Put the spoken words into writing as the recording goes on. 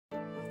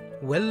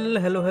Well,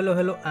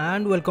 hello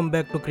and welcome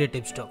back to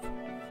Creative Stuff.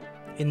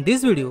 In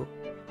this video,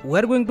 we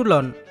are going to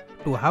learn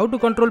how to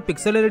control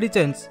pixel LED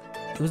change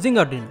using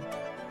Arduino.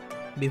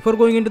 Before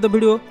going into the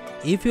video,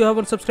 if you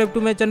haven't subscribed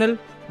to my channel,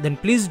 then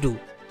please do.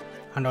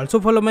 And also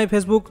follow my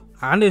Facebook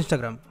and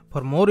Instagram for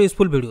more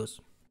useful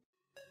videos.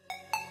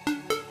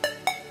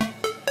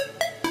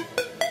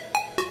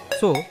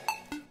 So,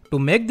 to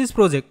make this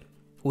project,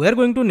 we are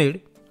going to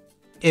need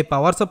a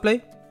power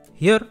supply.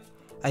 Here,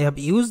 I have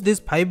used this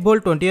 5V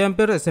 20A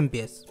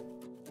SMPS,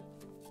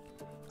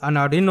 an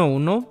Arduino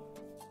Uno,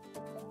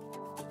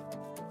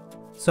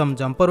 some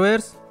jumper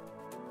wires,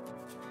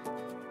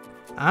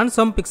 and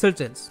some pixel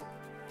chains.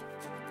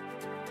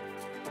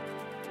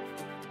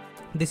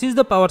 This is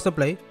the power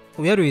supply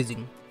we are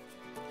using.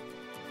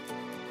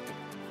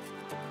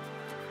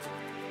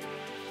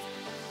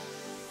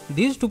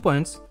 These 2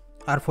 points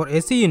are for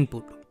AC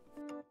input.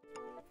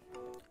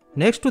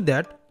 Next to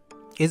that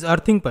is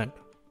earthing point.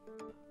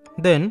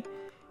 Then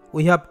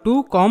we have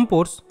 2 COM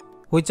ports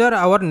which are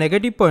our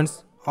negative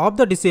points of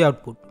the DC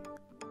output.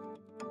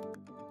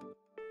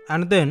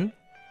 And then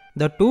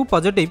the 2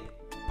 positive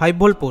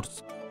 5V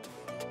ports.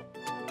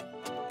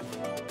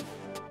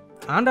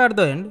 And at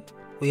the end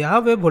we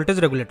have a voltage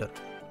regulator.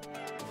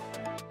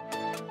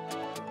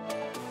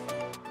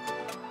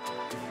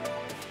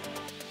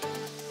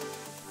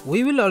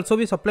 We will also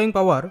be supplying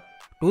power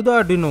to the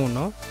Arduino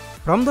Uno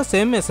from the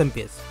same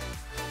SMPS.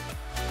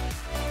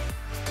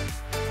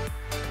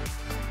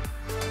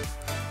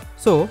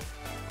 So,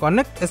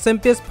 connect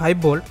SMPS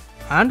 5V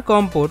and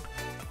COM port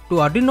to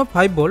Arduino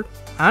 5V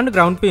and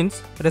ground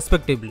pins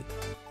respectively.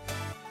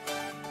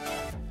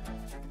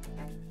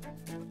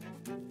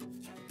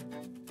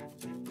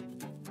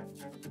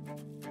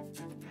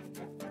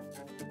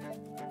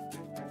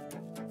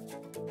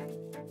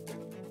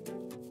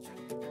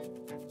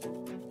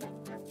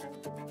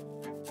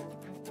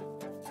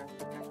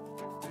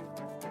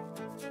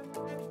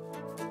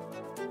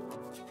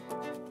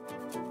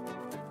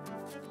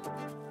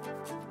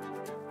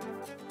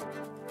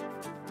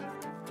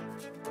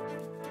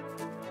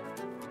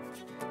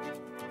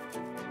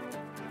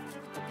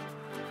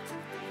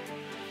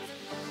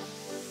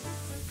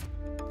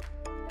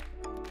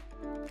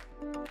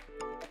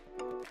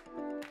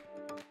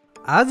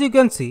 As you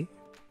can see,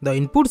 the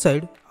input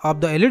side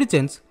of the LED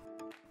chains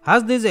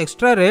has these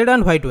extra red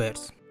and white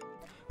wires,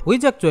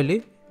 which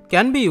actually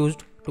can be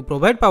used to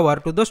provide power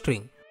to the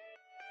string.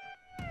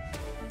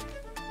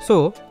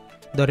 So,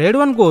 the red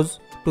one goes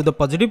to the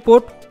positive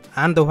port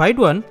and the white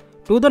one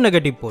to the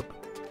negative port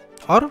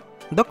or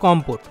the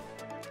COM port.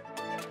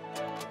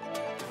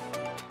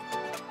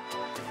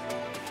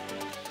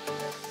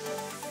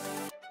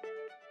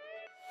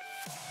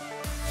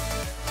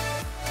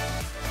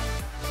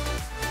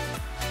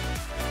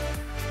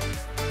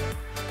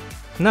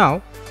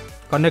 Now,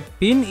 connect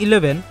pin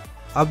 11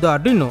 of the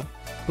Arduino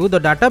to the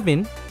data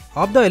pin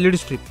of the LED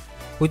strip,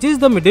 which is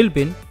the middle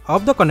pin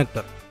of the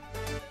connector.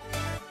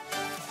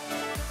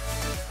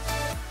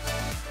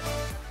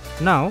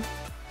 Now,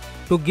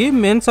 to give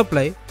main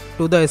supply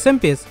to the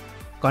SMPS,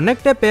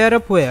 connect a pair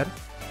of wire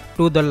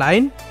to the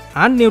line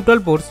and neutral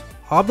ports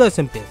of the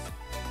SMPS.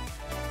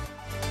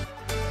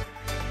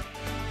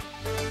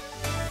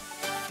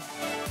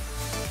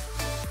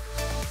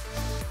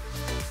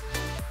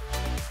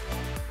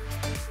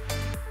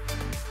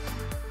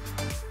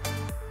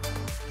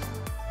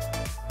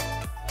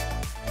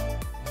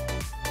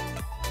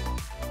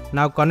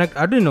 Now connect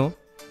Arduino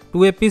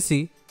to a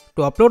PC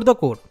to upload the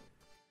code.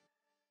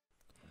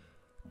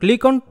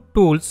 Click on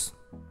Tools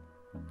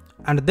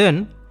and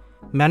then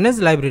Manage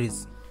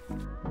Libraries.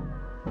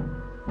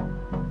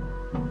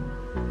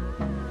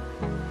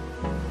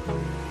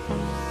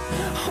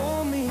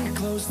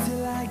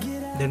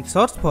 Then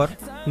search for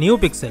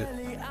NeoPixel.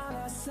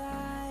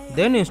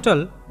 Then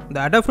install the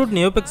Adafruit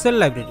NeoPixel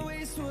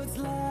library.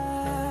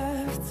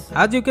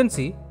 As you can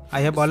see,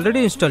 I have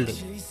already installed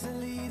it.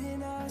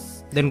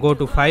 Then go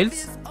to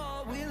Files,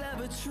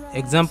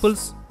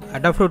 Examples,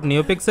 Adafruit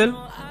NeoPixel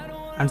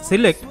and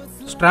select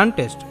Strand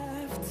Test.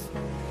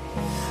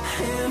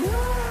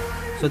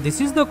 So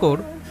this is the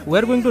code we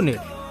are going to need.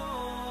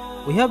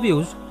 We have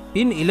used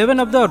pin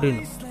 11 of the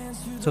Arduino.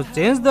 So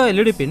change the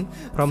LED pin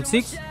from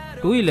 6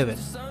 to 11.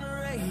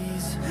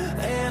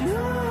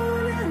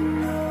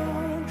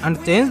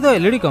 And change the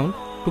LED count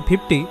to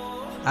 50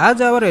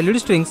 as our LED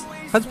strings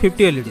has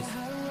 50 LEDs.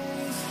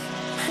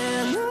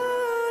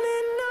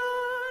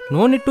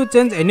 No need to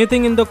change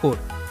anything in the code,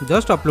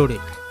 just upload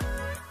it.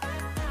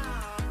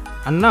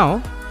 And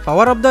now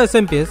power up the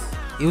SMPS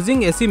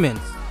using AC mains.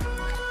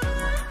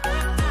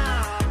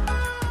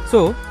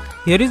 So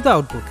here is the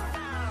output.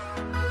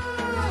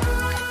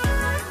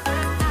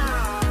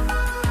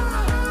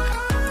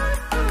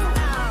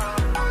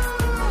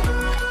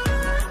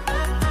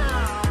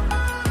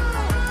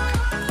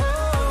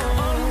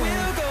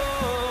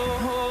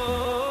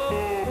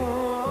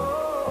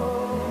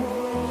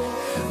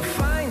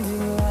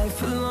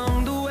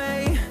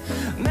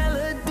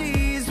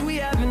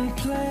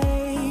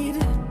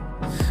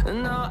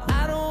 No,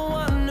 I don't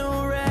want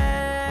no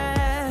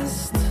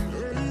rest.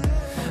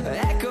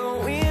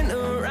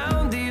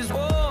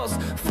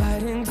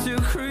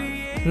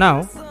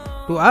 Now,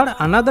 to add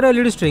another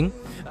LED string,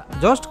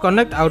 just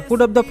connect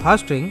output of the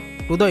first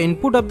string to the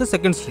input of the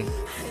second string.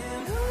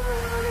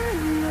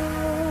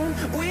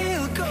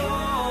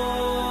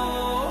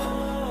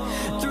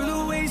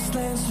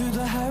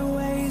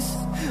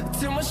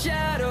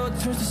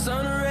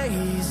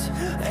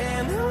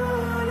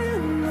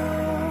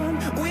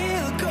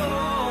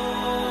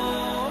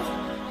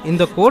 In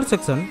the code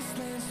section,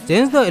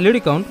 change the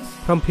LED count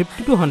from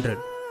 50 to 100.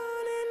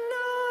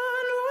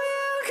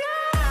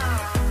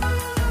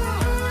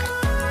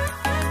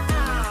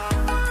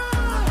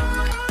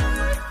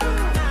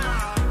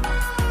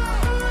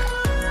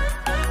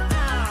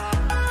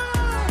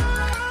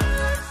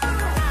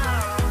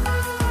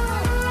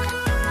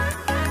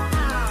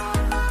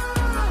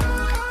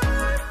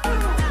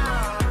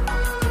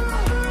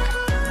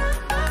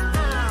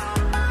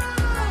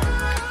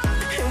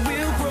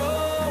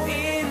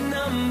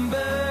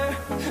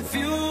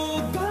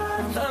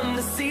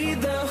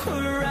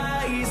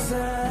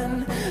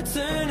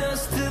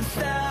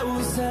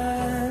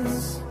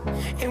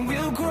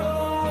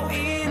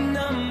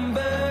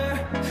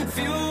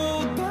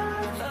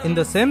 In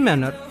the same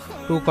manner,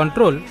 to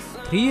control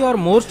 3 or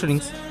more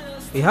strings,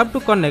 we have to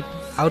connect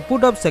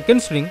output of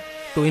second string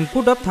to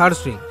input of third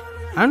string,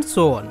 and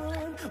so on.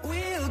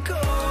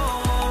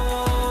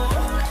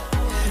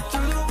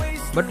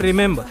 But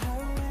remember,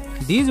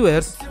 these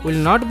wires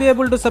will not be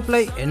able to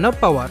supply enough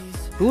power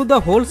to the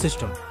whole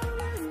system.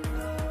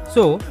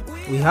 So,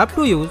 we have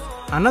to use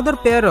another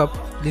pair of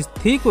these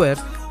thick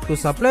wires to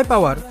supply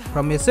power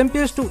from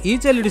SMPS to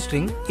each LED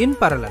string in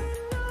parallel.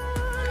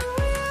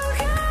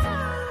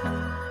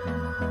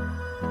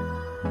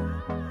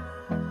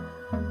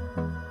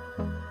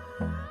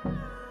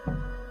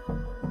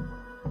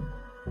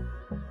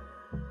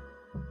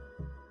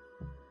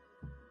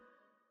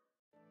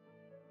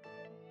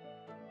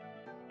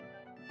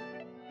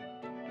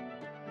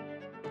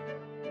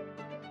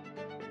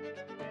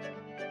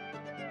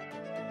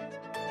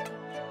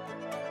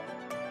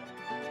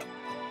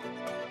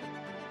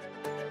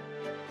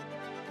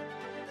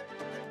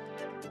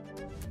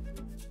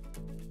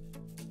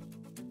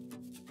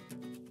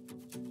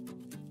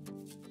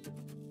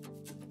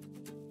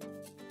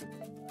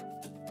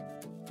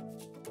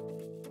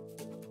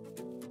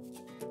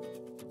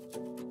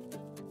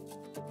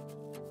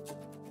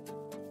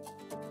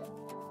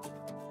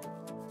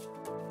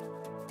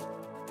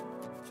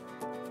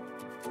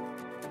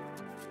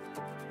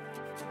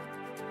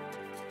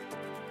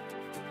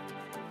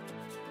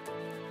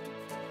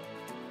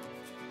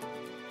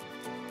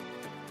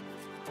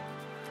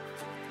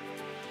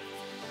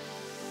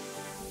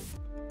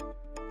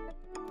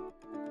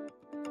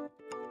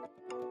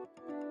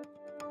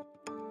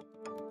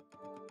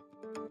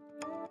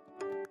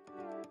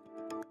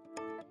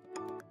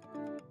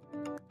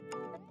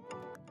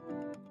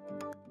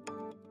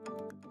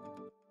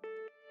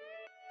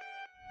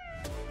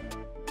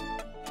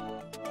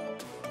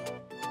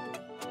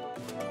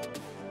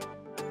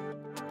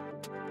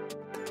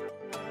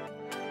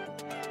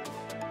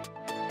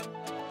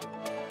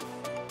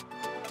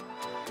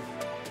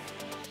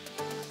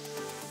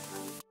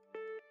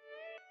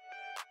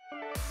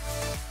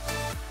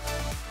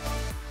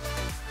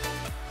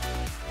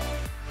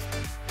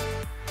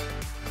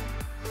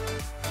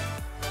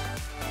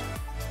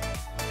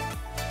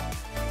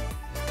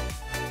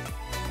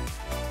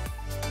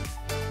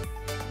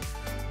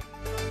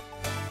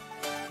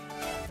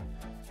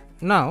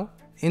 Now,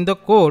 in the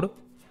code,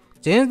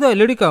 change the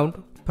LED count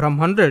from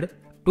 100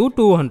 to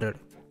 200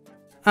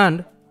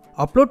 and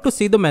upload to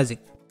see the magic.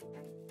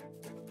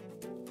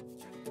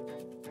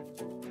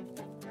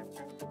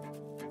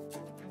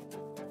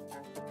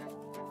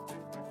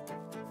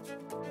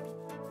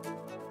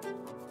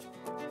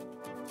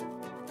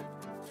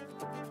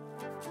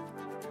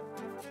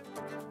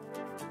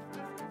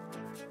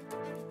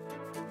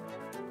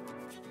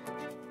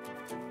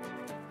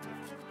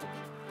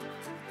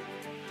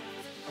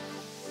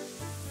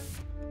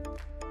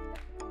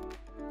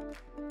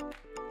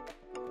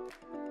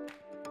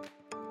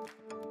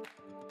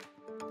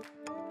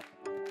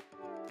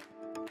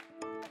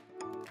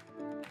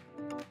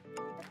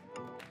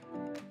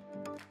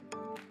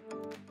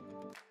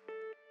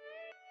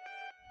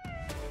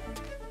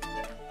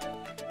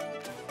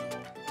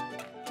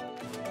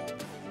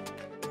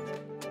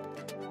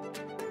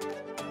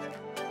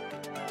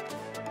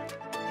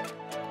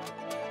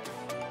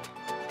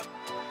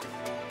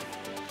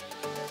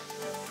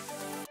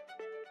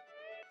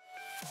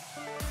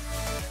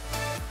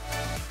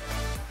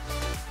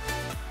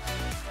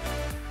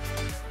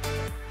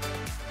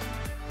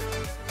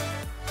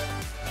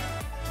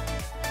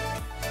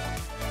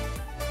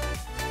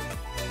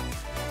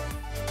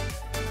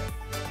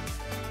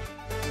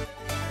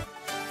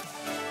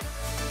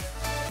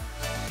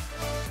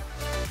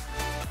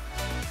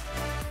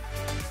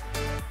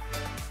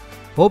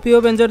 Hope you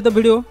have enjoyed the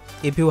video.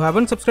 If you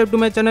haven't subscribed to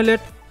my channel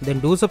yet, then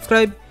do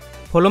subscribe.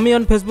 Follow me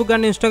on Facebook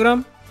and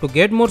Instagram to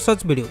get more such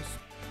videos.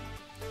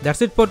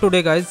 That's it for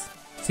today guys.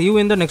 See you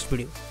in the next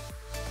video.